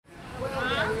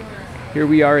Here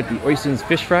we are at the Oistins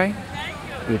fish fry,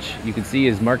 which you can see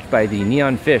is marked by the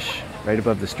neon fish right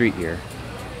above the street here.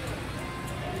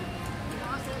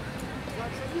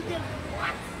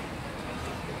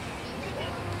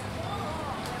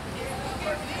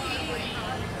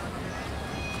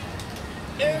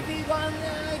 Everyone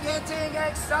getting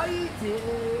excited.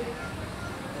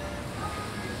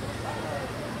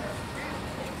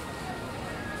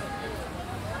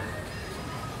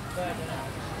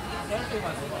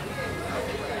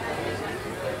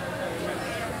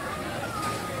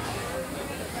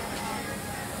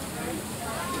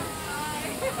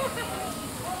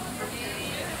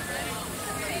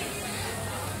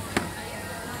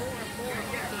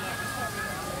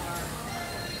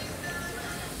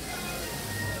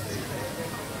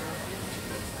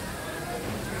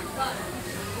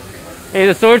 Hey,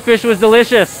 the swordfish was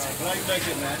delicious. But I like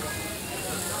it, man. I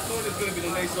thought it was going to be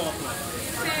the nice offer.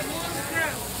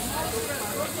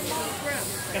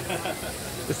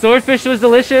 The swordfish was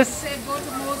delicious. Go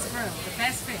to Mo's Grill, the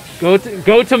best fish.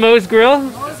 Go to Mo's Grill?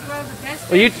 Mo's Grill, the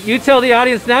best Well, fish. you tell the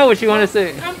audience now what you want to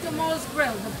say. Come to Mo's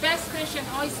Grill, the best fish in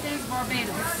Oistins,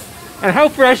 Barbados. And how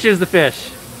fresh is the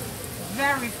fish?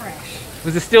 Very fresh.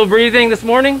 Was it still breathing this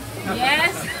morning?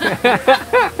 Yes.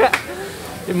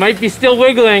 It might be still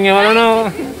wiggling, I don't know.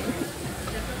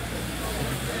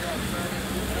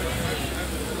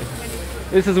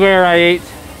 This is where I ate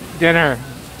dinner.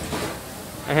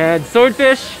 I had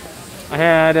swordfish, I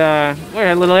had a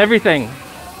little everything.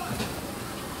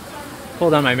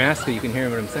 Hold on my mask so you can hear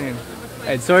what I'm saying.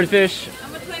 I had swordfish,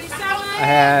 I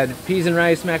had peas and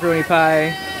rice, macaroni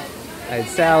pie, I had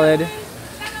salad,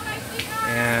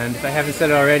 and if I haven't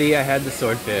said it already, I had the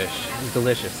swordfish. It was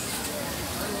delicious.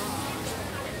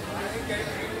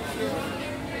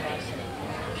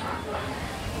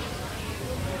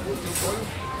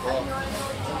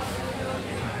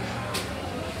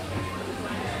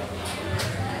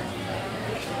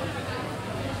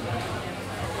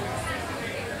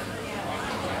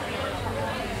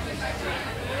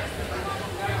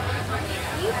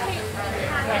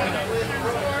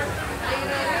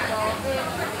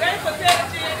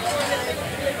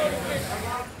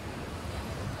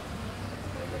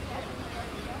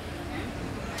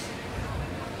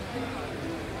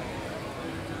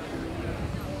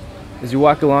 As you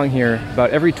walk along here, about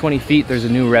every 20 feet there's a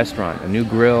new restaurant, a new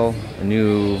grill, a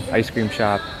new ice cream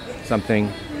shop,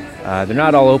 something. They're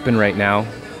not all open right now.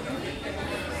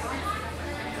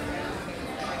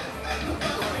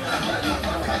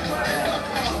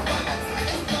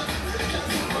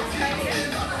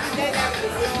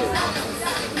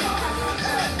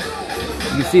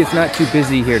 You can see it's not too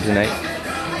busy here tonight,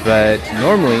 but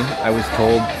normally I was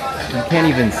told you can't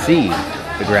even see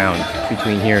the ground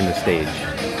between here and the stage.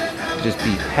 Just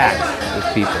be packed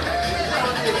with people.